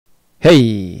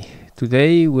Hey,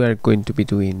 today we are going to be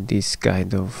doing this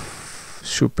kind of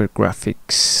super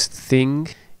graphics thing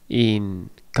in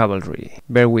Cavalry.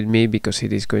 Bear with me because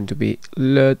it is going to be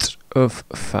lots of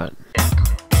fun.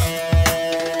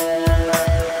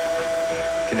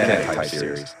 Kinetic Type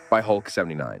Series by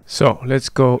Hulk79. So let's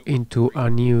go into a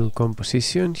new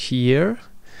composition here,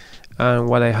 and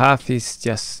what I have is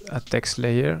just a text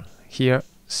layer here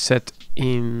set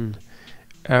in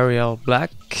Arial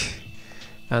black,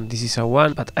 and this is a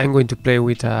 1, but I'm going to play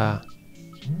with a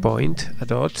point, a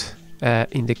dot.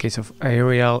 In the case of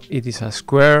Arial it is a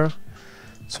square,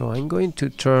 so I'm going to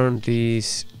turn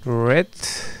this red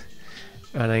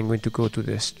and I'm going to go to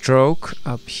the stroke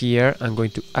up here. I'm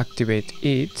going to activate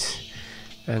it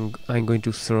and I'm going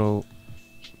to throw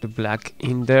the black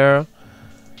in there.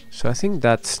 So I think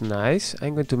that's nice.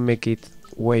 I'm going to make it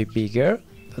way bigger.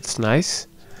 That's nice.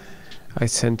 I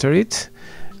center it,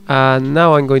 and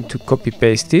now I'm going to copy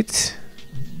paste it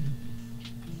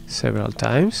several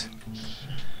times,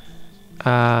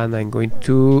 and I'm going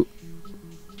to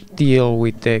deal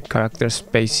with the character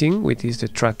spacing, which is the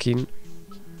tracking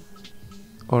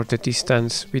or the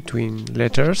distance between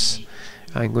letters.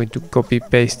 I'm going to copy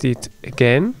paste it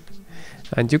again,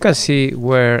 and you can see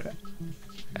where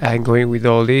I'm going with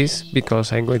all this,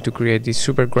 because I'm going to create these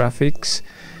super graphics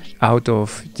out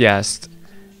of just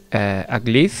a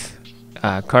glyph,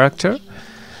 a character.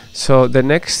 So the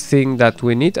next thing that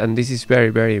we need, and this is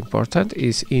very important,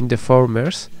 is in the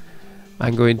formers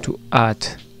I'm going to add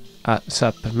a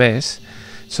sub mesh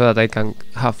so that I can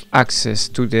have access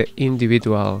to the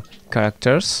individual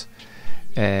characters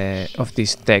of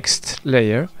this text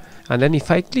layer. And then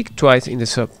if I click twice in the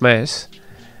sub mesh,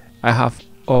 I have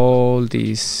all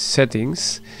these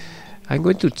settings. I'm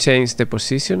going to change the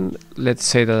position. Let's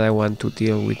say that I want to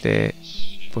deal with the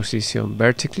position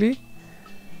vertically,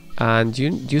 and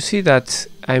you see that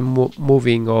I'm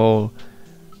moving all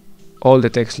the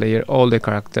text layer, all the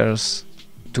characters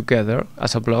together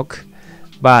as a block.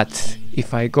 But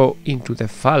if I go into the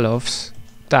Falloffs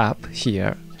tab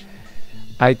here,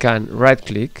 I can right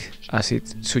click as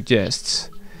it suggests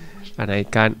and I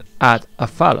can add a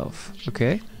Falloff,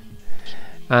 okay?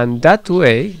 And that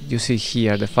way you see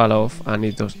here the Falloff, and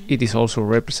it is also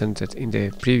represented in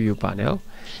the preview panel.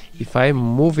 If I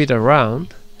move it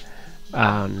around,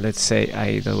 and let's say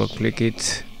I double click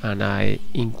it and I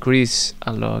increase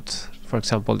a lot, for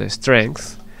example the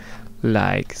strength,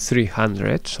 like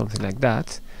 300, something like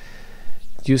that,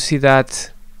 you see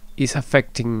that is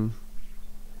affecting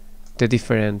the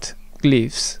different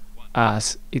glyphs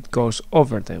as it goes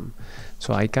over them.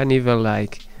 So I can even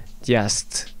like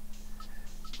just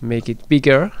make it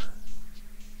bigger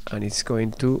and it's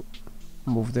going to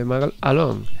move them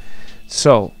along.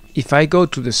 So if I go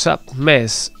to the sub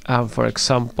mesh and for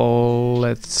example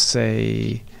let's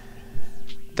say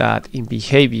that in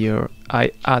behavior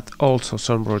I add also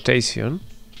some rotation,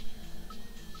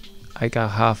 I can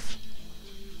have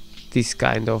this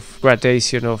kind of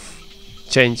gradation of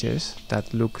changes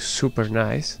that look super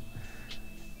nice.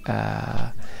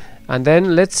 And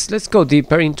then let's go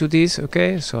deeper into this,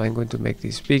 okay? So I'm going to make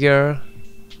this bigger,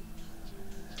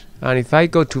 and if I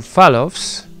go to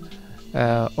Falloffs,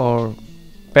 or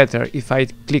better, if I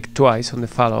click twice on the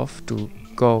Falloff to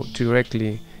go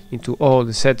directly into all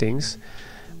the settings,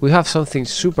 we have something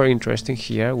super interesting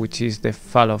here, which is the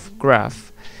Falloff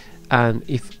graph. And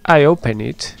if I open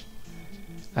it,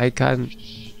 I can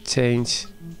change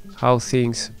how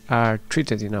things are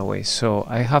treated in a way. So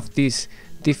I have these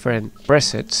different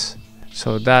presets,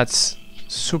 so that's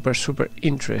super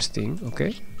interesting,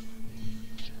 okay?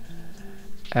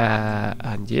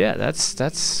 And yeah,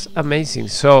 that's amazing.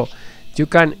 So you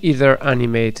can either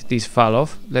animate this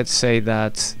Falloff. Let's say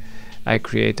that I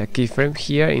create a keyframe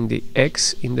here in the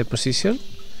X in the position,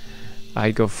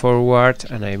 I go forward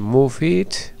and I move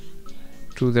it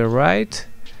to the right,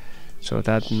 so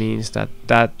that means that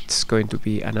that's going to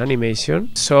be an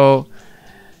animation. So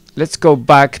let's go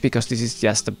back, because this is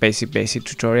just a basic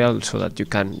tutorial, so that you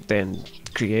can then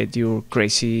create your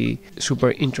crazy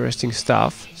super interesting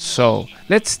stuff. So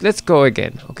let's go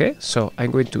again, okay? So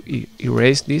I'm going to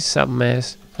erase this sub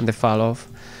mesh and the Falloff.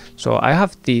 So I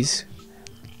have these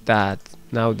that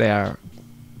now they are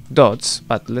dots,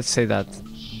 but let's say that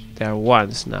they are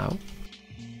ones now.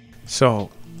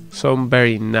 So some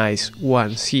very nice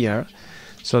ones here.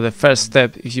 So the first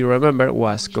step, if you remember,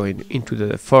 was going into the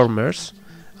deformers,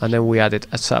 and then we added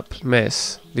a sub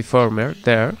mesh deformer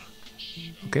there,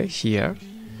 okay, here.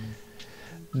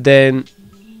 Then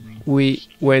we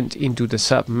went into the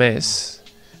sub mesh,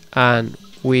 and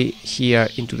we here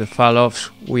into the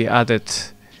Falloffs we added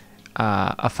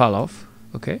a Falloff,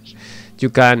 okay. You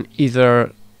can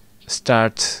either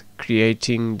start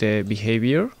creating the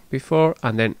behavior before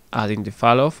and then adding the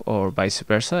Falloff, or vice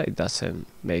versa. It doesn't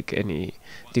make any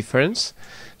difference.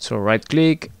 So right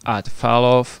click, add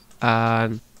Falloff,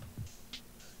 and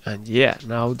yeah,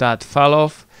 now that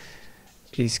Falloff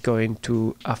is going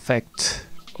to affect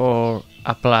or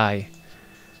apply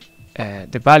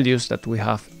the values that we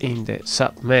have in the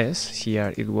submesh.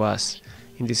 Here it was,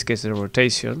 in this case, the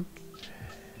rotation.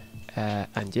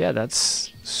 And yeah,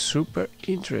 that's super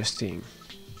interesting.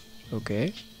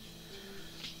 Okay,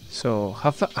 so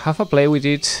have a play with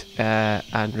it,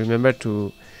 and remember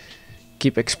to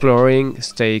keep exploring,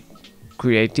 stay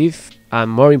creative, and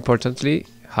more importantly,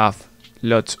 have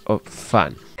lots of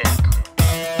fun.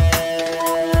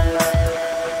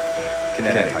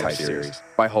 Kinetic Type Series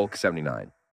by Hulk 79.